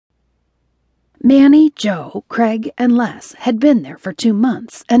Manny, Joe, Craig, and Les had been there for 2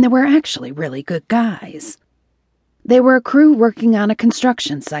 months, and they were actually really good guys. They were a crew working on a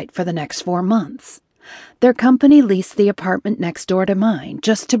construction site for the next 4 months. Their company leased the apartment next door to mine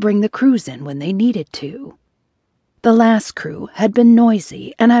just to bring the crews in when they needed to. The last crew had been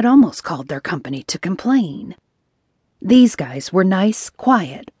noisy, and I'd almost called their company to complain. These guys were nice,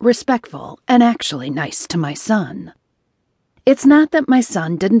 quiet, respectful, and actually nice to my son. It's not that my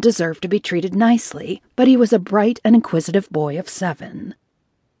son didn't deserve to be treated nicely, but he was a bright and inquisitive boy of 7.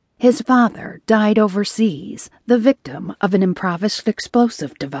 His father died overseas, the victim of an improvised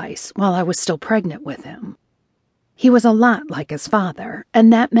explosive device while I was still pregnant with him. He was a lot like his father,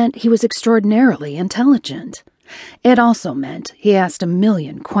 and that meant he was extraordinarily intelligent. It also meant he asked a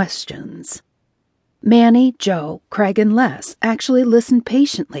million questions. Manny, Joe, Craig, and Les actually listened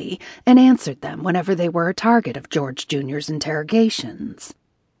patiently and answered them whenever they were a target of George Jr.'s interrogations.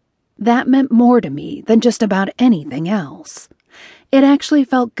 That meant more to me than just about anything else. It actually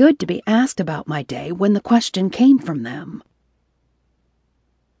felt good to be asked about my day when the question came from them.